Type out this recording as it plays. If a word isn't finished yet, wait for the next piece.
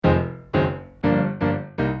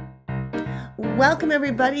Welcome,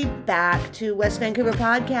 everybody, back to West Vancouver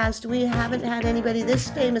Podcast. We haven't had anybody this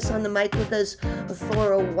famous on the mic with us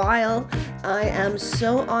for a while. I am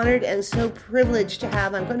so honored and so privileged to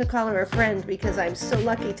have, I'm going to call her a friend because I'm so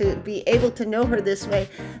lucky to be able to know her this way,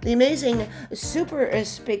 the amazing, super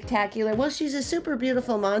spectacular, well, she's a super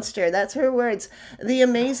beautiful monster. That's her words. The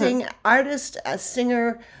amazing artist,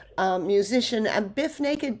 singer, musician, Bif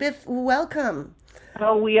Naked. Bif, welcome.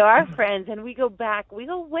 Oh, we are friends, and we go back. We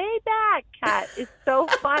go way back, Kat. It's so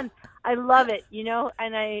fun. I love it,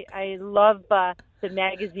 and I love the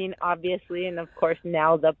magazine, obviously, and, of course,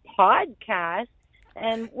 now the podcast.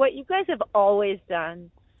 And what you guys have always done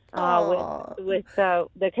with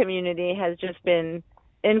the community has just been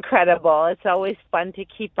incredible. It's always fun to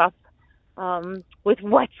keep up with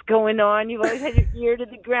what's going on. You've always had your ear to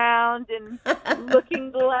the ground and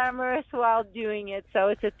looking glamorous while doing it. So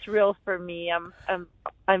it's a thrill for me.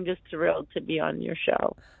 I'm just thrilled to be on your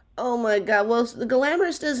show. Oh my God. Well, the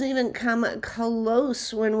glamorous doesn't even come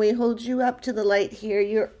close when we hold you up to the light here.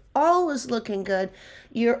 You're always looking good.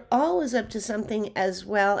 You're always up to something as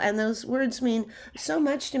well. And those words mean so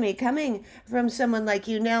much to me coming from someone like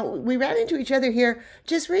you. Now, we ran into each other here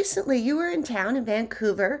just recently. You were in town in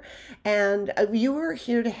Vancouver and you were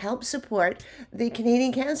here to help support the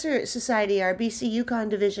Canadian Cancer Society. Our BC Yukon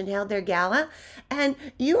division held their gala, and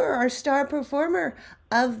you are our star performer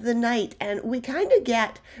of the night. And we kind of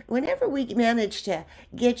get, whenever we manage to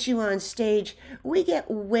get you on stage, we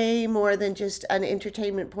get way more than just an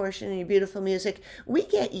entertainment portion and your beautiful music. We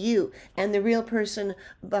get you and the real person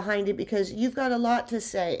behind it, because you've got a lot to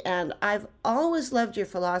say. And I've always loved your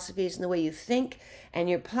philosophies and the way you think and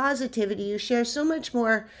your positivity. You share so much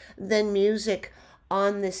more than music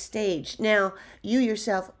on the stage. Now, you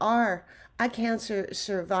yourself are a cancer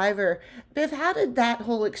survivor. Biff, how did that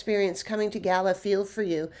whole experience coming to Gala feel for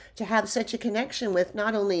you, to have such a connection with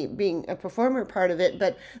not only being a performer part of it,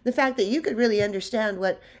 but the fact that you could really understand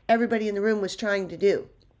what everybody in the room was trying to do?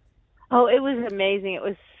 Oh, it was amazing. It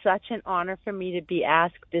was such an honor for me to be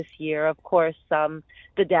asked this year. Of course,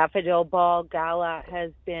 the Daffodil Ball Gala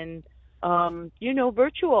has been,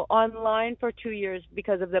 virtual, online for 2 years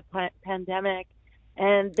because of the pandemic.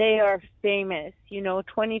 And they are famous,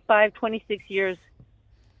 25, 26 years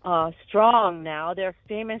strong now. They're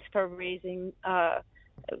famous for raising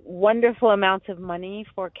wonderful amounts of money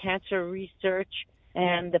for cancer research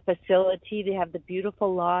and the facility. They have the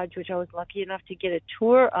beautiful lodge, which I was lucky enough to get a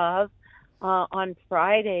tour of on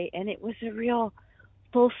Friday. And it was a real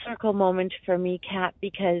full circle moment for me, Kat,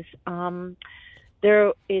 because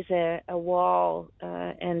there is a wall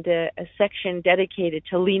and a section dedicated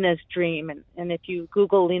to Lena's Dream. And if you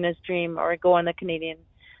Google Lena's Dream or go on the Canadian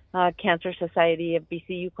Cancer Society of BC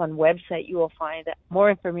Yukon website, you will find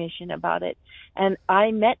more information about it. And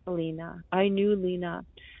I met Lena. I knew Lena,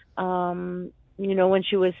 when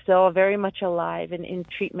she was still very much alive and in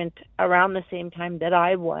treatment around the same time that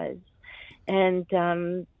I was. And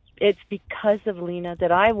it's because of Lena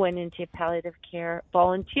that I went into palliative care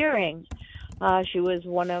volunteering. She was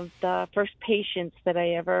one of the first patients that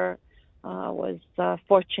I ever was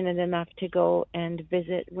fortunate enough to go and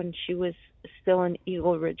visit when she was still in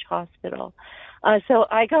Eagle Ridge Hospital. So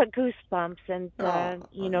I got goosebumps, and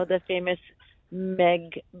the famous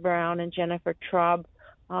Meg Brown and Jennifer Traub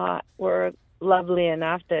were lovely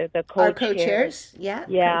enough. The Our co-chairs, yeah,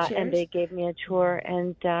 co-chairs. And they gave me a tour,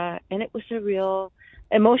 and it was a real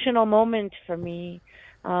emotional moment for me.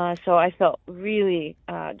 So I felt really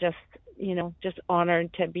just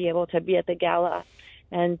honored to be able to be at the gala,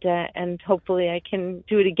 and hopefully I can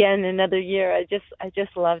do it again another year. I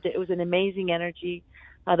just loved it. It was an amazing energy.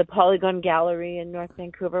 The Polygon Gallery in North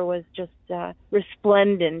Vancouver was just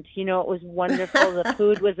resplendent. It was wonderful. The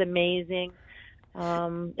food was amazing.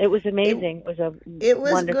 It was amazing. It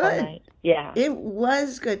was wonderful good. Night. Yeah. It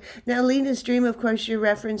was good. Now, Lena's Dream, of course, you're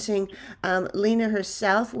referencing. Lena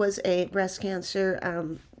herself was a breast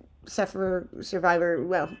cancer survivor.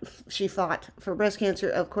 Well, she fought for breast cancer,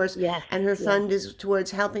 of course, yes, and her fund is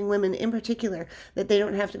towards helping women in particular, that they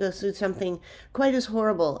don't have to go through something quite as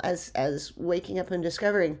horrible as waking up and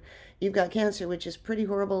discovering you've got cancer, which is pretty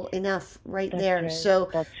horrible enough right there. Right. So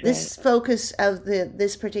this focus of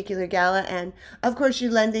this particular gala, and of course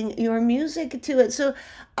you're lending your music to it. So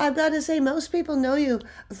I've got to say, most people know you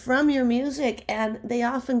from your music, and they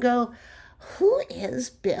often go, who is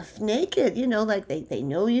Bif Naked? Like they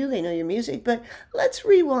know you, they know your music, but let's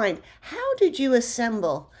rewind. How did you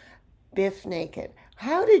assemble Bif Naked?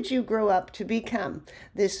 How did you grow up to become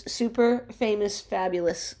this super famous,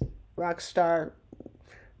 fabulous rock star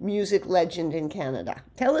music legend in Canada?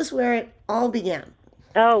 Tell us where it all began.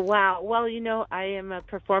 Oh, wow. Well, I am a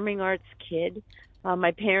performing arts kid.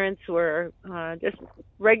 My parents were just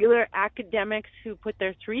regular academics who put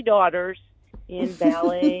their three daughters in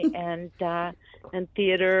ballet and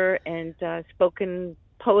theater and spoken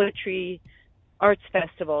poetry arts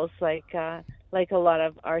festivals, like a lot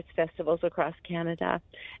of arts festivals across Canada.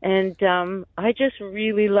 And I just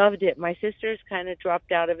really loved it. My sisters kind of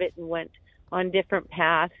dropped out of it and went on different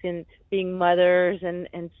paths in being mothers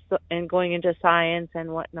and going into science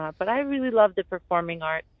and whatnot. But I really loved the performing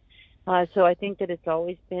arts. So I think that it's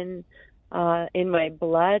always been in my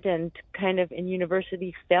blood, and kind of in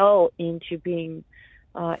university fell into being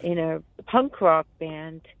in a punk rock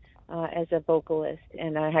band as a vocalist.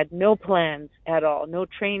 And I had no plans at all, no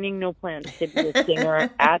training, no plans to be a singer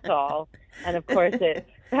at all. And of course,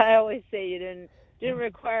 I always say you didn't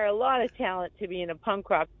require a lot of talent to be in a punk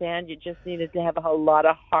rock band. You just needed to have a lot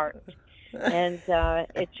of heart. And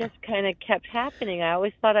it just kind of kept happening. I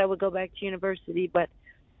always thought I would go back to university, but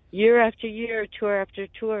year after year, tour after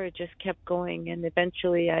tour, it just kept going. And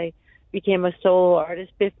eventually I became a solo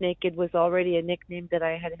artist. Biff Naked was already a nickname that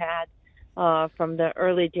I had from the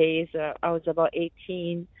early days. I was about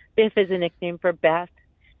 18. Biff is a nickname for Beth.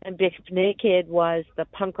 And Biff Naked was the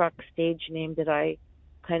punk rock stage name that I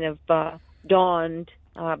kind of donned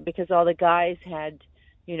because all the guys had,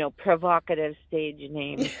 provocative stage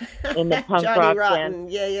names in the punk Johnny rock Rotten.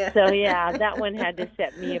 band. Yeah. So yeah, that one had to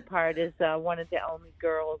set me apart as one of the only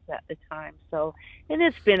girls at the time. So, and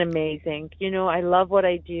it's been amazing. I love what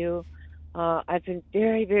I do. I've been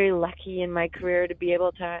very, very lucky in my career to be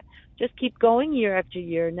able to just keep going year after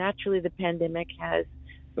year. Naturally, the pandemic has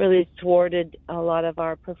really thwarted a lot of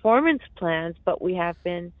our performance plans, but we have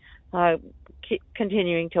been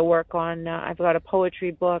continuing to work on. I've got a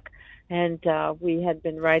poetry book, and we had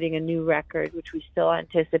been writing a new record, which we still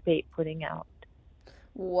anticipate putting out.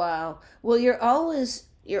 Wow. Well, you're always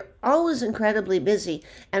incredibly busy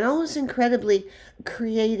and always incredibly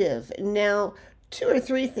creative. Now, two or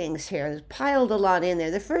three things here. There's piled a lot in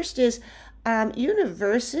there. The first is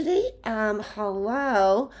university.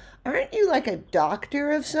 Hello. Aren't you like a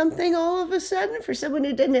doctor of something all of a sudden for someone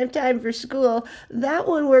who didn't have time for school? That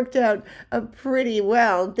one worked out pretty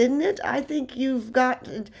well, didn't it? I think you've got.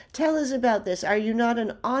 Tell us about this. Are you not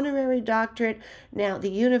an honorary doctorate? Now,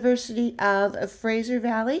 the University of Fraser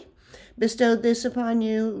Valley bestowed this upon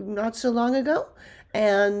you not so long ago,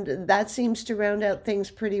 and that seems to round out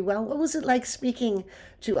things pretty well. What was it like speaking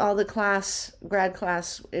to all the grad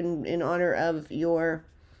class, in honor of your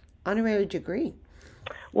honorary degree?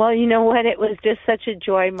 Well, you know what? It was just such a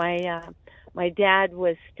joy. My dad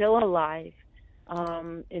was still alive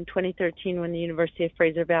in 2013 when the University of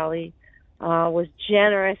Fraser Valley was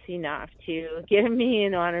generous enough to give me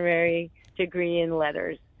an honorary degree in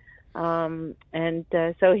letters. So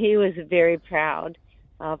he was very proud.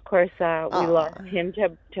 Of course, we Aw. lost him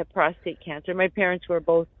to prostate cancer. My parents were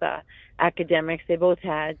both academics. They both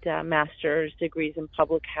had master's degrees in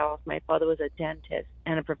public health. My father was a dentist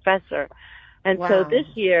and a professor. And so Wow. this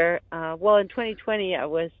year, in 2020, I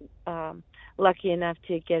was lucky enough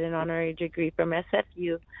to get an honorary degree from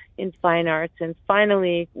SFU in fine arts, and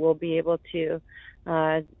finally we'll be able to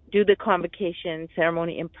do the convocation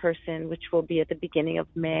ceremony in person, which will be at the beginning of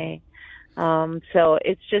May. So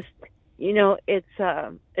it's just, it's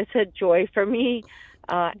a joy for me,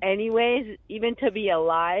 anyways, even to be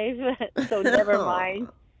alive. So never mind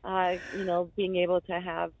being able to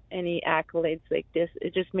have any accolades like this.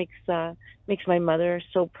 It just makes my mother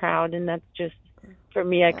so proud, and that's just, for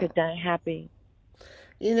me, I could die happy.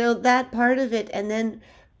 That part of it. And then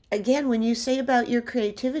again, when you say about your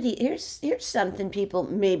creativity, here's something people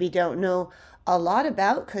maybe don't know a lot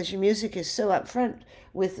about because your music is so upfront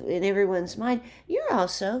in everyone's mind. You're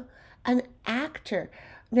also an actor.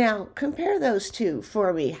 Now, compare those two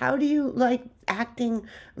for me. How do you like acting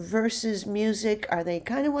versus music? Are they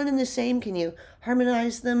kind of one and the same? Can you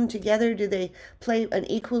harmonize them together? Do they play an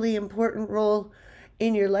equally important role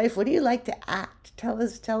in your life? What do you like to act? Tell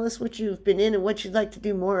us what you've been in and what you'd like to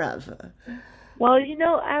do more of. Well, I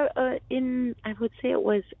would say it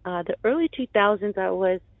was the early 2000s. I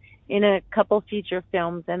was in a couple feature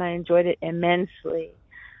films, and I enjoyed it immensely.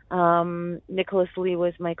 Nicholas Lee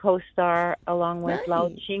was my co-star, along with Lau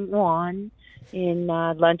Nice. Ching Wan in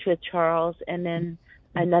Lunch with Charles, and then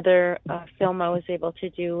another film I was able to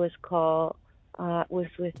do was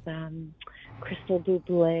with Crystal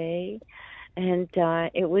Bublé, and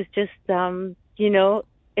it was just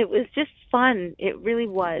it was just fun. It really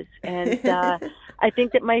was, and I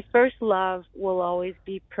think that my first love will always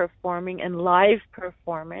be performing and live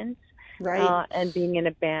performance, Right. and being in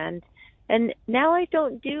a band. And now I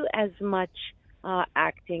don't do as much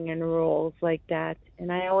acting and roles like that. And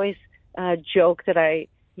I always joke that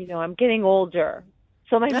I'm getting older.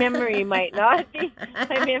 So my memory might not be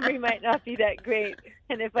that great.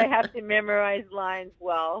 And if I have to memorize lines,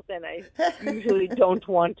 well, then I usually don't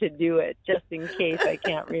want to do it just in case I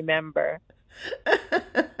can't remember.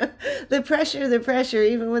 The pressure,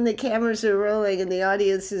 even when the cameras are rolling and the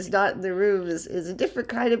audience is not in the room, is a different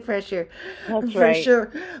kind of pressure, That's for right.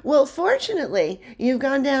 sure. Well, fortunately, you've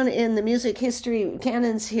gone down in the music history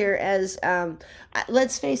canons here as,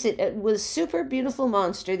 let's face it, it was Super Beautiful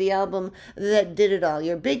Monster, the album that did it all.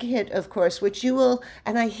 Your big hit, of course, which you will,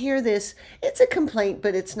 and I hear this, it's a complaint,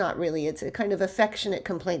 but it's not really. It's a kind of affectionate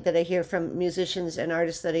complaint that I hear from musicians and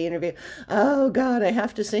artists that I interview. Oh, God, I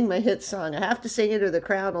have to sing my hit song. I have to sing it or the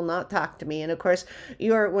crowd will not talk to me. And of course,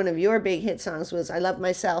 one of your big hit songs was "I Love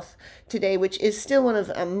Myself Today," which is still one of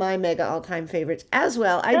my mega all-time favorites as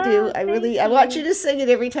well. I do. Oh, thank I want you you. to sing it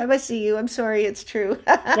every time I see you. I'm sorry, it's true.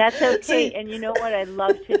 That's okay. See, And you know what? I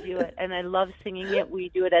love to do it, and I love singing it. We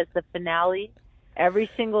do it as the finale every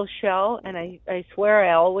single show, and I swear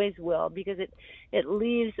I always will, because it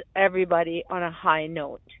leaves everybody on a high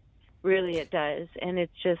note. Really, it does, and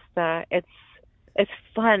it's just it's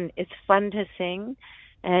fun. It's fun to sing,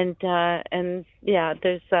 and yeah,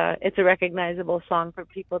 there's it's a recognizable song for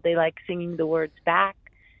people. They like singing the words back,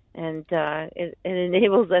 and it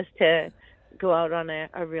enables us to go out on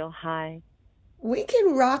a real high. we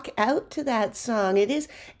can rock out to that song. It is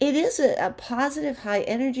a positive, high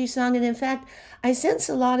energy song, and in fact, I sense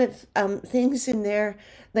a lot of things in there.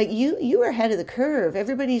 Like you are ahead of the curve.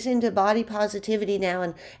 Everybody's into body positivity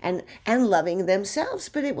now and loving themselves,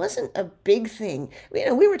 but it wasn't a big thing.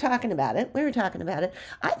 We were talking about it. We were talking about it.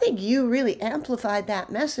 I think you really amplified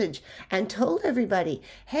that message and told everybody,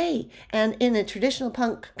 hey, and in a traditional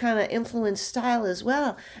punk kind of influence style as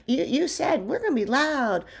well. You said we're going to be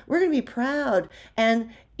loud, we're going to be proud, and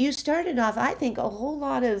you started off, I think, a whole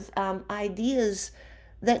lot of ideas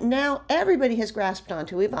that now everybody has grasped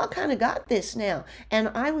onto. We've all kind of got this now. And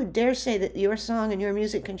I would dare say that your song and your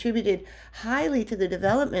music contributed highly to the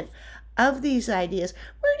development of these ideas.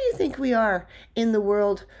 Where do you think we are in the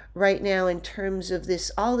world right now in terms of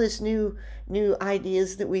this, all this new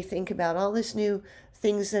ideas that we think about, all this new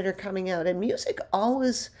things that are coming out? And music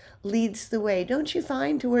always leads the way, don't you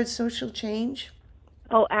find, towards social change?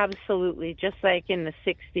 Oh, absolutely. Just like in the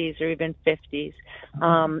 60s or even 50s.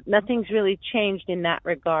 Nothing's really changed in that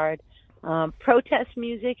regard. Protest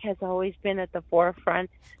music has always been at the forefront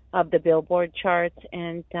of the Billboard charts,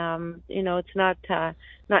 and it's not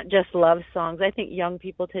just love songs. I think young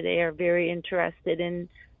people today are very interested in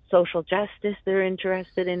social justice. They're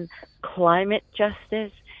interested in climate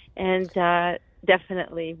justice, and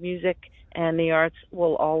definitely music and the arts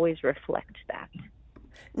will always reflect that.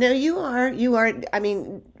 Now you are, I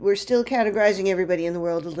mean, we're still categorizing everybody in the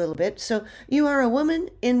world a little bit. So you are a woman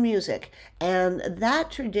in music, and that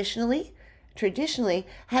traditionally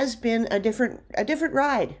has been a different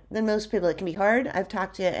ride than most people. It can be hard. I've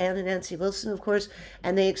talked to Ann and Nancy Wilson, of course,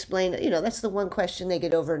 and they explain, that's the one question they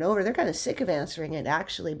get over and over. They're kind of sick of answering it,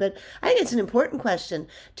 actually, but I think it's an important question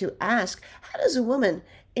to ask. How does a woman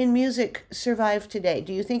in music survive today?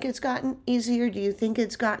 Do you think it's gotten easier? Do you think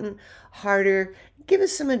it's gotten harder? Give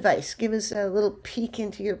us some advice. Give us a little peek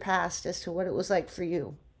into your past as to what it was like for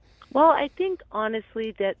you. Well, I think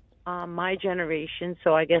honestly that my generation,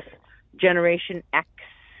 so I guess Generation X,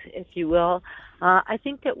 if you will, I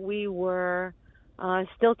think that we were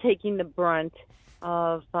still taking the brunt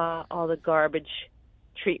of all the garbage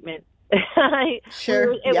treatment.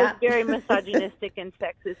 Sure. It was Yeah. very misogynistic and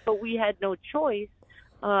sexist, but we had no choice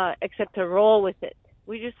except to roll with it.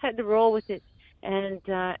 We just had to roll with it and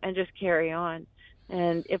just carry on.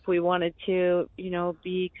 And if we wanted to,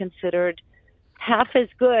 be considered half as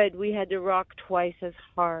good, we had to rock twice as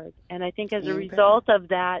hard. And I think as a You bet. result of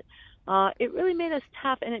that, it really made us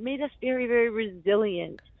tough, and it made us very, very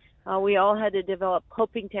resilient. We all had to develop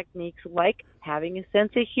coping techniques like having a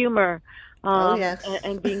sense of humor, Oh, and yes.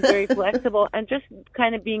 being very flexible, and just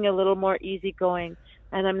kind of being a little more easygoing.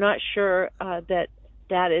 And I'm not sure that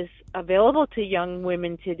is available to young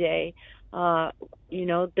women today. Uh,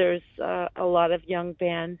 there's a lot of young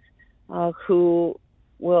bands who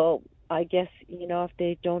will, I guess, if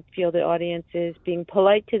they don't feel the audience is being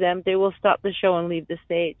polite to them, they will stop the show and leave the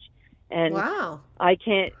stage. And Wow. I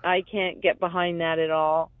can't get behind that at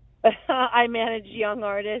all. I manage young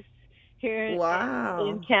artists here in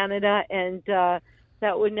Wow. Canada, and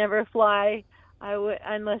that would never fly. I would,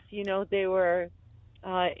 unless they were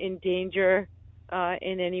in danger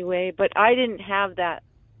in any way. But I didn't have that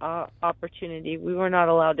opportunity. We were not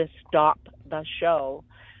allowed to stop the show.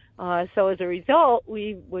 So as a result,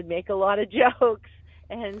 we would make a lot of jokes,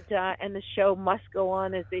 and the show must go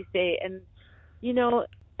on, as they say. And you know,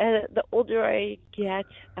 the older I get,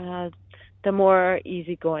 the more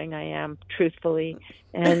easygoing I am, truthfully,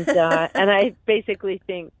 and I basically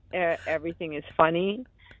think everything is funny,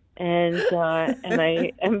 and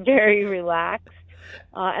I am very relaxed,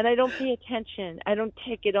 and I don't pay attention. I don't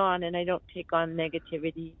take it on, and I don't take on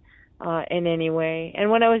negativity in any way. And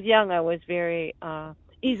when I was young, I was very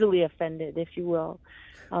easily offended, if you will.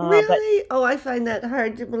 But Really? Oh, I find that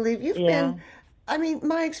hard to believe. You've been, yeah. I mean,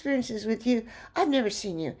 my experiences with you, I've never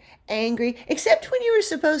seen you angry, except when you were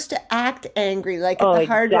supposed to act angry, like at Oh, the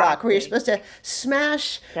Hard Rock, where you're exactly. supposed to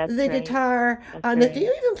smash That's the right. guitar That's on the. Do right.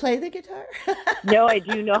 you even play the guitar? No, I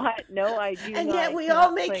do not. No, I do And not. yet I we all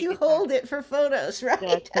cannot make play you guitar. hold it for photos,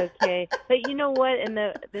 That's right? okay. But you know what? And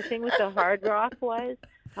the thing with the hard rock was,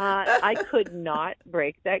 I could not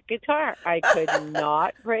break that guitar. I could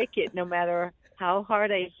not break it, no matter how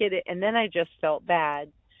hard I hit it. And then I just felt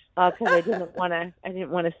bad because I didn't want to. I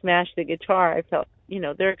didn't want to smash the guitar. I felt,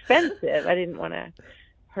 they're expensive. I didn't want to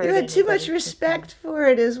You hurt had too much anybody's guitar. respect for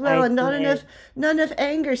it as well, I and did. not enough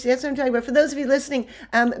anger. See, that's what I'm talking about. For those of you listening,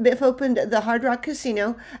 Biff opened the Hard Rock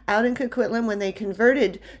Casino out in Coquitlam when they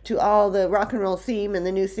converted to all the rock and roll theme and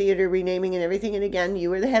the new theater renaming and everything. And again, you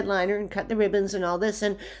were the headliner and cut the ribbons and all this.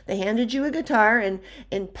 And they handed you a guitar, and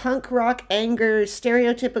in punk rock anger,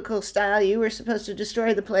 stereotypical style, you were supposed to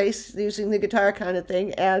destroy the place using the guitar kind of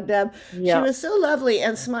thing. And she Yeah. was so lovely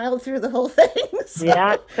and smiled through the whole thing.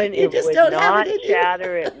 Yeah, So couldn't you it just would don't have it not in you.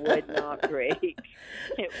 shatter, it would not break.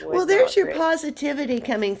 It Well, would there's not your break. positivity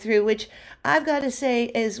coming through, which I've got to say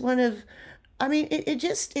is one of, I mean,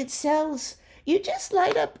 it sells, you just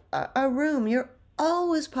light up a room. You're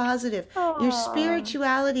always positive. Your Oh,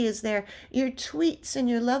 spirituality is there, your tweets and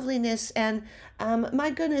your loveliness. And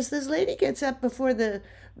my goodness, this lady gets up before the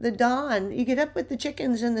dawn. You get up with the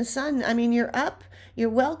chickens and the sun. I mean, you're up. You're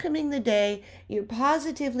welcoming the day. You're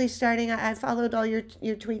positively starting. I followed all your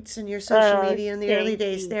tweets and your social media in the early thank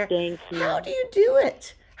days you, there. thank How you. do you do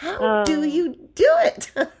it? How do Oh, you do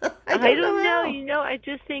it? I I don't know don't know. how. I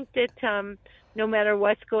just think that no matter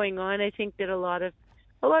what's going on, I think that a lot of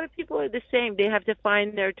people are the same. They have to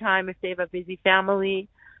find their time if they have a busy family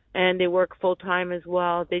and they work full time as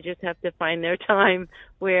well. They just have to find their time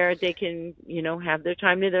where they can, have their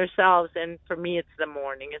time to themselves. And for me, it's the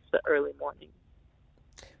morning. It's the early morning.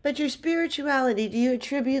 But your spirituality, do you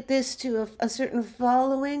attribute this to a certain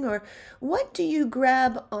following, or what do you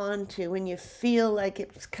grab onto when you feel like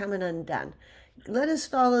it's coming undone? Let us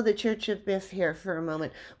follow the Church of Biff here for a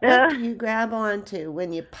moment. What do you grab onto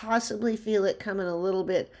when you possibly feel it coming a little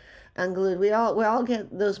bit unglued? We all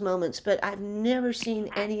get those moments, but I've never seen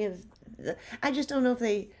any of the. I just don't know if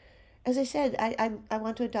they. As I said, I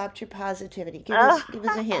want to adopt your positivity. Give us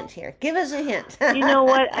a hint here. Give us a hint. You know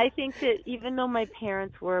what? I think that even though my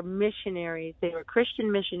parents were missionaries, they were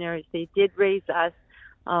Christian missionaries, they did raise us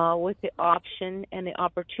with the option and the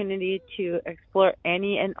opportunity to explore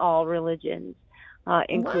any and all religions,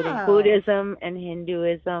 including Wow. Buddhism and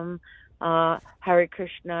Hinduism, Hare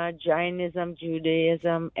Krishna, Jainism,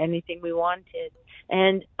 Judaism, anything we wanted.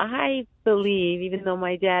 And I believe, even though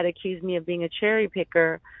my dad accused me of being a cherry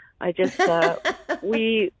picker, I just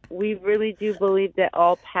we really do believe that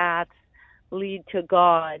all paths lead to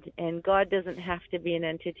God, and God doesn't have to be an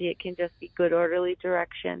entity. It can just be good, orderly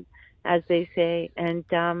direction, as they say. And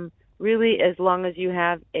really, as long as you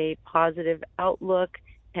have a positive outlook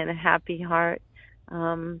and a happy heart,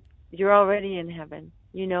 you're already in heaven,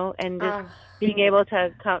 and just Oh, being able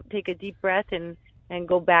to take a deep breath and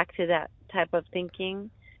go back to that type of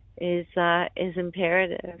thinking is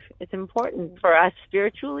imperative. It's important for us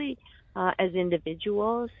spiritually as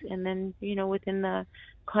individuals, and then within the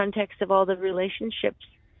context of all the relationships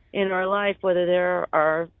in our life, whether they're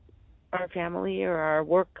our family or our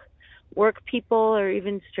work people or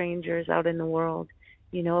even strangers out in the world.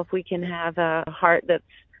 If we can have a heart that's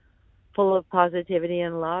full of positivity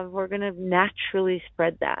and love, we're going to naturally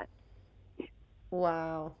spread that.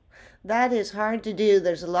 wow. That is hard to do.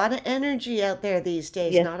 There's a lot of energy out there these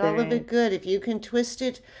days. Yes, Not all of there is. it good. If you can twist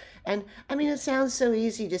it, and I mean, it sounds so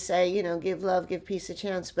easy to say, give love, give peace a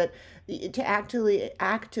chance, but to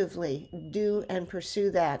actively do and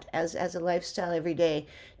pursue that as a lifestyle every day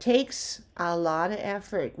takes a lot of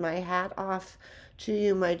effort. My hat off to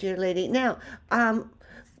you, my dear lady. Now,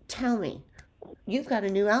 tell me, you've got a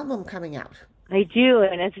new album coming out. I do,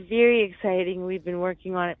 and it's very exciting. We've been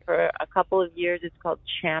working on it for a couple of years. It's called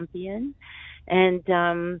Champion. And,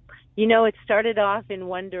 it started off in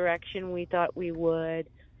one direction. We thought we would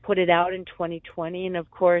put it out in 2020. And of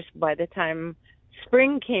course, by the time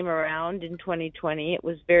spring came around in 2020, it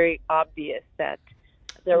was very obvious that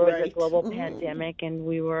there was a Right. global pandemic, and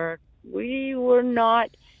we were not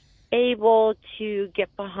able to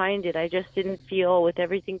get behind it. I just didn't feel, with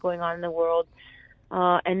everything going on in the world.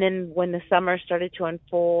 And then when the summer started to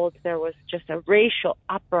unfold, there was just a racial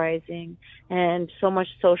uprising and so much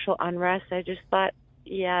social unrest. I just thought,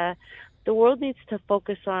 yeah, the world needs to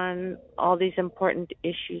focus on all these important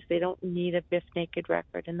issues. They don't need a Biff Naked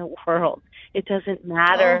record in the world. It doesn't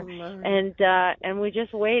matter. And we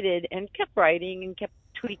just waited and kept writing and kept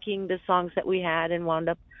tweaking the songs that we had, and wound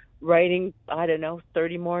up writing, I don't know,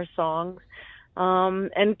 30 more songs.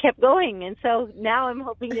 And kept going. And so now I'm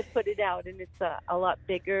hoping to put it out, and it's a lot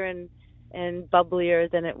bigger and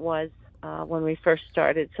bubblier than it was when we first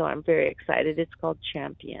started. So I'm very excited. It's called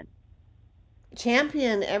Champion.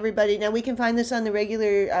 Champion, everybody. Now we can find this on the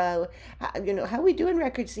regular, how are we doing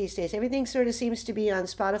records these days? Everything sort of seems to be on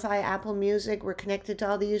Spotify, Apple Music. We're connected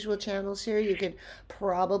to all the usual channels here. You could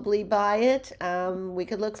probably buy it. We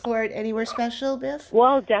could look for it anywhere special, Biff?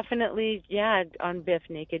 Well, definitely, yeah, on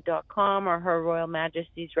biffnaked.com or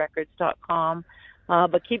herroyalmajestiesrecords.com.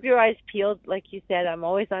 But keep your eyes peeled. Like you said, I'm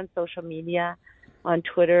always on social media, on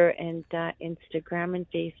Twitter and Instagram and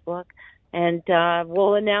Facebook. And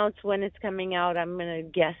we'll announce when it's coming out. I'm going to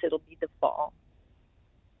guess it'll be the fall.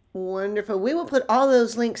 Wonderful. We will put all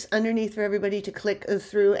those links underneath for everybody to click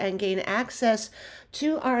through and gain access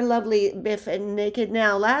to our lovely Biff Naked.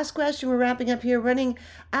 Now, last question. We're wrapping up here, running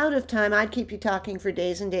out of time. I'd keep you talking for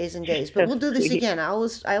days and days and days, but we'll do this again. I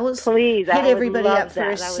always Please, hit everybody up for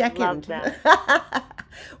that. a second.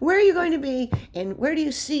 Where are you going to be, and where do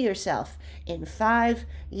you see yourself in 5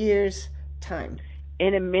 years' time?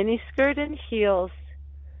 In a miniskirt and heels,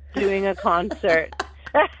 doing a concert.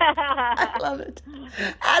 I love it.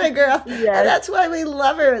 Atta girl. Yes. That's why we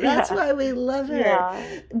love her. That's why we love her.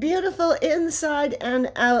 Yeah. Beautiful inside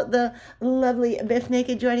and out. The lovely Biff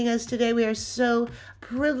Naked joining us today. We are so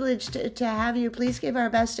privileged to have you. Please give our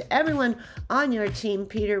best to everyone on your team,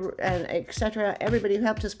 Peter, and etc. Everybody who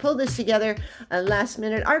helped us pull this together last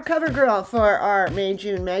minute. Our cover girl for our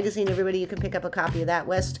May-June magazine. Everybody, you can pick up a copy of that,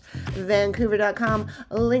 westvancouver.com.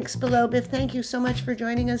 Links below. Biff, thank you so much for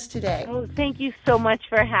joining us today. Oh, thank you so much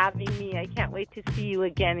for having me. I can't wait to see you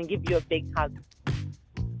again and give you a big hug.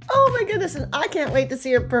 Oh my goodness, and I can't wait to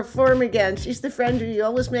see her perform again. She's the friend who you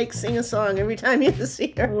always make sing a song every time you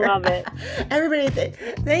see her. Love it. Everybody,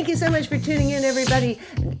 thank you so much for tuning in, everybody.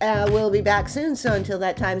 We'll be back soon, so until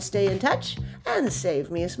that time, stay in touch and save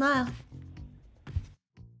me a smile.